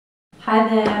Hi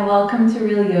there, welcome to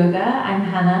Real Yoga. I'm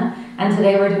Hanna, and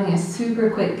today we're doing a super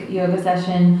quick yoga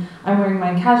session. I'm wearing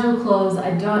my casual clothes,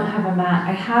 I don't have a mat,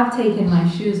 I have taken my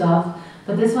shoes off,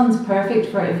 but this one's perfect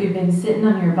for if you've been sitting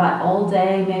on your butt all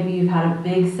day, maybe you've had a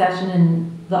big session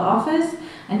in the office,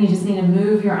 and you just need to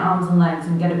move your arms and legs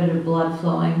and get a bit of blood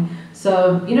flowing.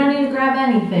 So you don't need to grab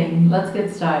anything, let's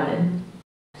get started.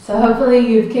 So hopefully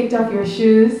you've kicked off your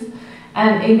shoes.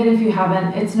 And even if you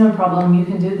haven't, it's no problem. You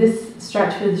can do this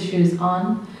stretch with the shoes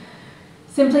on.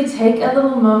 Simply take a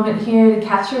little moment here to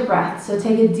catch your breath. So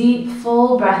take a deep,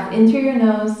 full breath in through your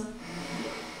nose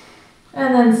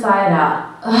and then sigh it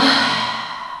out.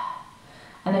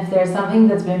 And if there's something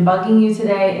that's been bugging you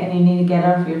today and you need to get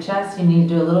out of your chest, you need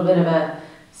to do a little bit of a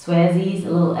sweazies, a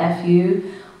little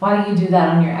FU, why don't you do that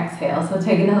on your exhale? So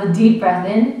take another deep breath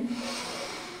in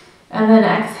and then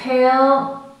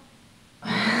exhale.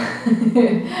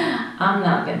 I'm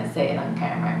not going to say it on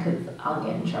camera because I'll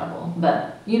get in trouble,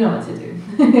 but you know what to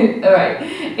do. Alright,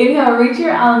 inhale, reach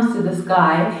your arms to the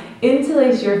sky,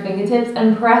 interlace your fingertips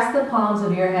and press the palms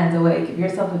of your hands away. Give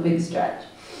yourself a big stretch.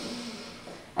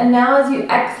 And now as you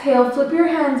exhale, flip your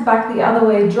hands back the other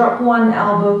way, drop one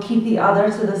elbow, keep the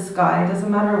other to the sky. Doesn't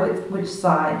matter which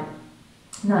side.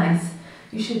 Nice.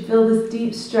 You should feel this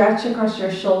deep stretch across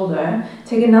your shoulder.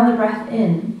 Take another breath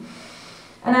in.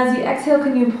 And as you exhale,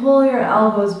 can you pull your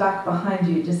elbows back behind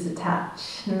you just a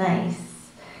touch? Nice.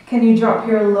 Can you drop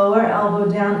your lower elbow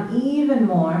down even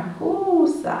more? Ooh,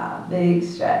 big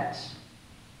stretch.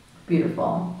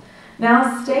 Beautiful.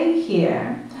 Now stay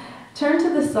here. Turn to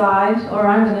the side, or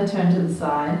I'm going to turn to the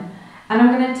side. And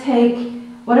I'm going to take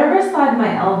whatever side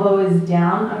my elbow is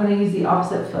down, I'm going to use the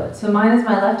opposite foot. So mine is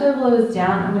my left elbow is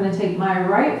down. I'm going to take my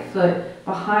right foot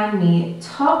behind me.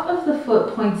 Top of the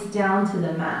foot points down to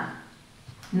the mat.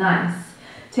 Nice.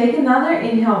 Take another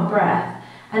inhale breath,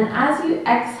 and as you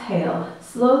exhale,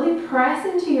 slowly press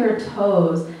into your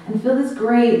toes and feel this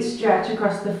great stretch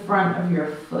across the front of your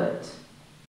foot.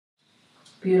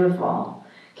 Beautiful.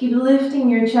 Keep lifting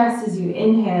your chest as you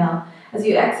inhale. As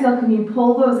you exhale, can you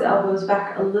pull those elbows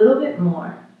back a little bit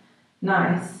more?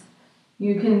 Nice.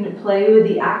 You can play with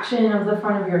the action of the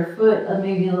front of your foot,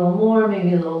 maybe a little more,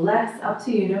 maybe a little less, up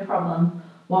to you, no problem.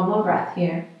 One more breath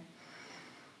here.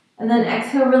 And then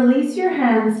exhale, release your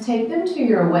hands, take them to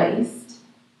your waist.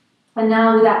 And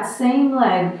now with that same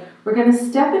leg, we're going to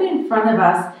step it in front of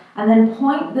us and then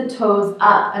point the toes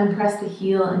up and press the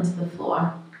heel into the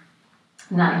floor.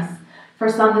 Nice. For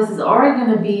some, this is already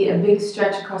going to be a big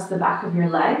stretch across the back of your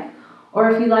leg.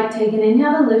 Or if you like, take an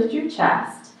inhale to lift your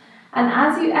chest. And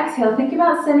as you exhale, think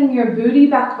about sending your booty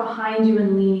back behind you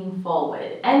and leaning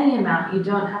forward. Any amount, you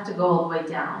don't have to go all the way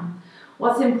down.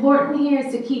 What's important here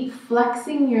is to keep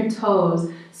flexing your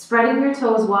toes, spreading your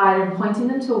toes wide and pointing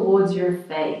them towards your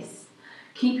face.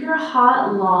 Keep your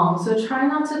heart long, so try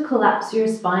not to collapse your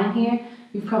spine here.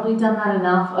 You've probably done that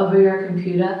enough over your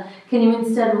computer. Can you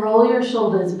instead roll your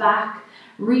shoulders back,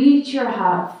 reach your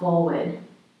heart forward. You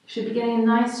should be getting a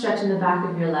nice stretch in the back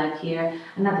of your leg here,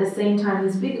 and at the same time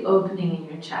this big opening in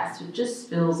your chest. It just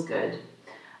feels good.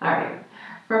 Alright.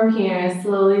 From here,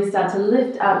 slowly start to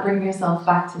lift up, bring yourself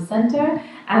back to center,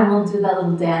 and we'll do that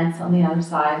little dance on the other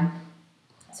side.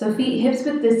 So feet hips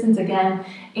width distance again.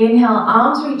 Inhale,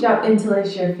 arms reach up,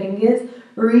 interlace your fingers,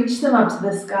 reach them up to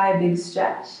the sky, big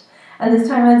stretch. And this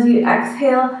time as you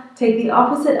exhale, take the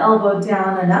opposite elbow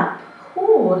down and up.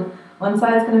 Ooh, one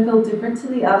side's going to feel different to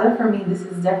the other. For me, this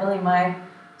is definitely my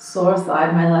sore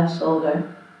side, my left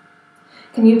shoulder.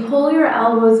 Can you pull your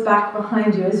elbows back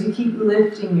behind you as you keep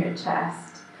lifting your chest?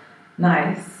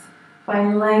 Nice.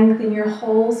 Find length in your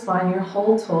whole spine, your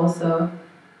whole torso.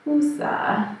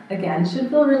 Usa. Again, should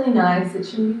feel really nice. It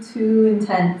shouldn't be too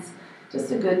intense.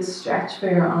 Just a good stretch for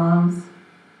your arms.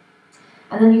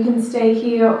 And then you can stay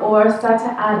here or start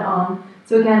to add on.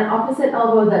 So again, opposite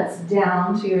elbow that's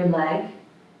down to your leg,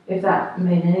 if that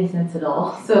made any sense at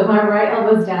all. So my right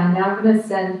elbow's down. Now I'm going to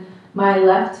send my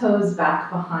left toes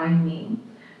back behind me.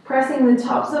 Pressing the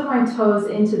tops of my toes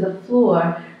into the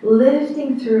floor,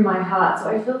 lifting through my heart. So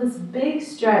I feel this big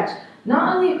stretch,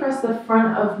 not only across the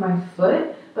front of my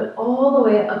foot, but all the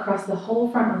way across the whole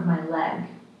front of my leg.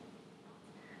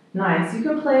 Nice. You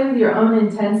can play with your own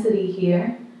intensity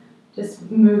here. Just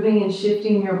moving and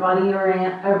shifting your body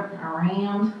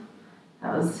around.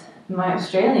 That was my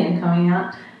Australian coming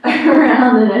out.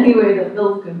 Around in any way that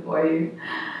feels good for you.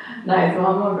 Nice.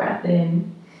 One more breath in.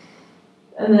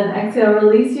 And then exhale,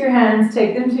 release your hands,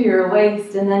 take them to your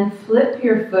waist, and then flip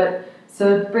your foot.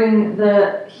 So bring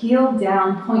the heel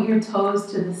down, point your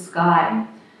toes to the sky.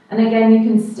 And again, you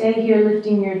can stay here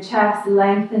lifting your chest,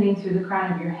 lengthening through the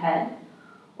crown of your head.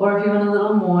 Or if you want a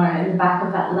little more in the back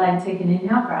of that leg, take an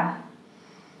inhale breath.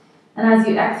 And as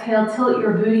you exhale, tilt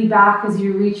your booty back as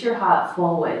you reach your heart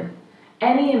forward.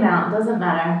 Any amount, doesn't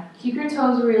matter. Keep your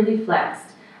toes really flexed.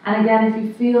 And again, if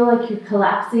you feel like you're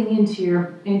collapsing into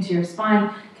your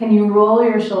spine, can you roll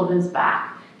your shoulders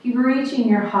back? Keep reaching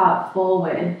your heart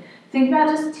forward. Think about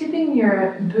just tipping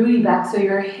your booty back so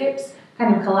your hips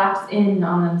kind of collapse in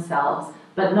on themselves,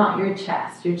 but not your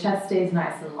chest. Your chest stays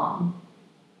nice and long.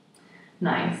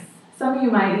 Nice. Some of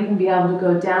you might even be able to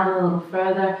go down a little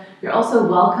further. You're also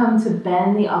welcome to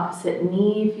bend the opposite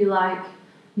knee if you like.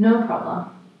 No problem.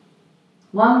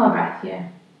 One more breath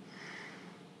here.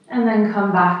 And then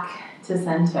come back to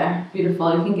center.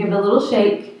 Beautiful. You can give it a little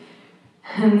shake.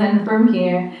 And then from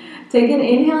here, take an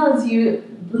inhale as you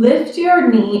lift your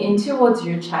knee in towards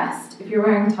your chest. If you're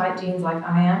wearing tight jeans like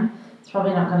I am, it's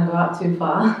probably not going to go up too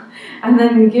far. And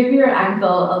then give your ankle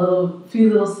a few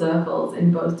little circles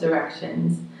in both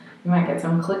directions. You might get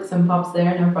some clicks and pops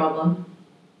there, no problem.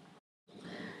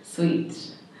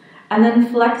 Sweet. And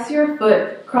then flex your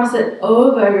foot, cross it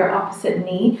over your opposite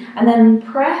knee, and then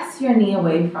press your knee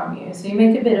away from you. So you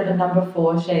make a bit of a number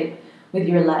 4 shape with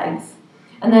your legs.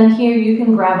 And then here you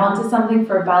can grab onto something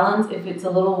for balance if it's a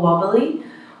little wobbly,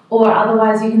 or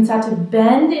otherwise you can start to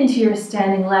bend into your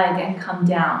standing leg and come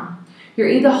down. You're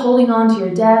either holding onto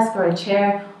your desk or a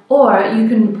chair, or you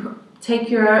can take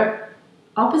your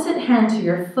opposite hand to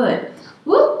your foot,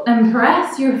 whoop, and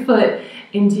press your foot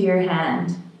into your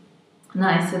hand.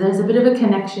 Nice, so there's a bit of a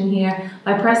connection here.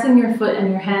 By pressing your foot and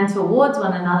your hand towards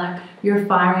one another, you're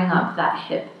firing up that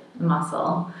hip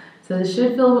muscle. So this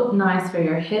should feel nice for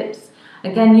your hips.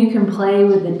 Again, you can play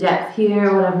with the depth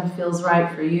here, whatever feels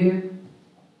right for you.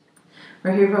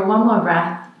 We're here for one more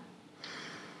breath.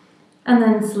 And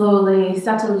then slowly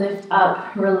start to lift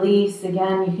up, release.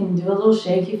 Again, you can do a little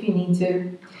shake if you need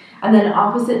to. And then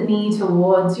opposite knee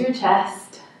towards your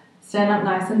chest. Stand up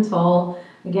nice and tall.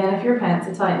 Again, if your pants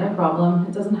are tight, no problem.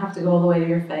 It doesn't have to go all the way to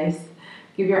your face.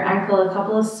 Give your ankle a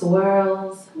couple of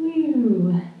swirls.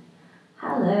 Woo.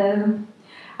 Hello.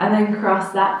 And then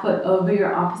cross that foot over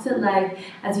your opposite leg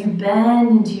as you bend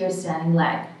into your standing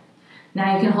leg.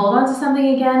 Now you can hold on to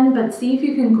something again, but see if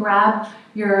you can grab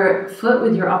your foot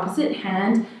with your opposite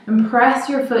hand and press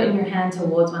your foot and your hand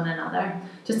towards one another,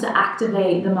 just to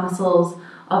activate the muscles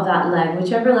of that leg.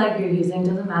 Whichever leg you're using,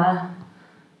 doesn't matter.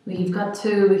 We've got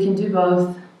 2, we can do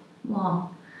both.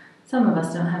 Well, some of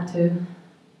us don't have to.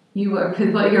 You work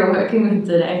with what you're working with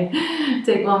today.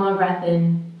 Take one more breath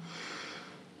in.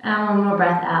 And one more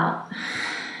breath out.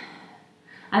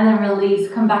 And then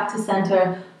release, come back to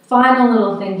center. Final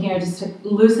little thing here, just to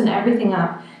loosen everything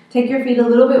up. Take your feet a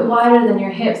little bit wider than your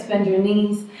hips, bend your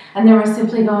knees, and then we're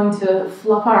simply going to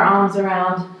flop our arms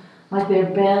around like they're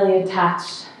barely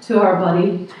attached to our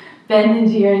body. Bend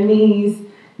into your knees.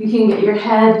 You can get your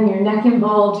head and your neck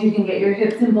involved. You can get your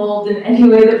hips involved in any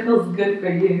way that feels good for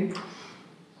you.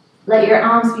 Let your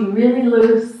arms be really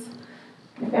loose.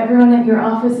 If everyone at your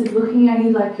office is looking at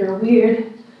you like you're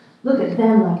weird, look at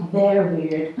them like they're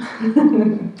weird.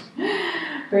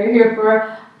 We're here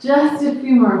for just a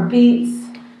few more beats.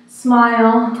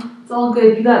 Smile. It's all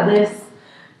good. You got this.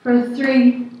 For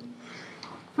 3,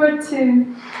 for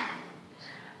 2,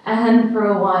 and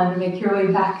for 1. Make your way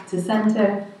back to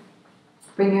center.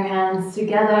 Bring your hands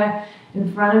together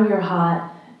in front of your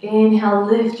heart. Inhale,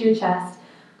 lift your chest.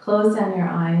 Close down your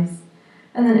eyes.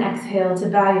 And then exhale to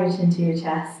bow your chin to your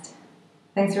chest.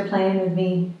 Thanks for playing with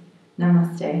me.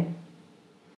 Namaste.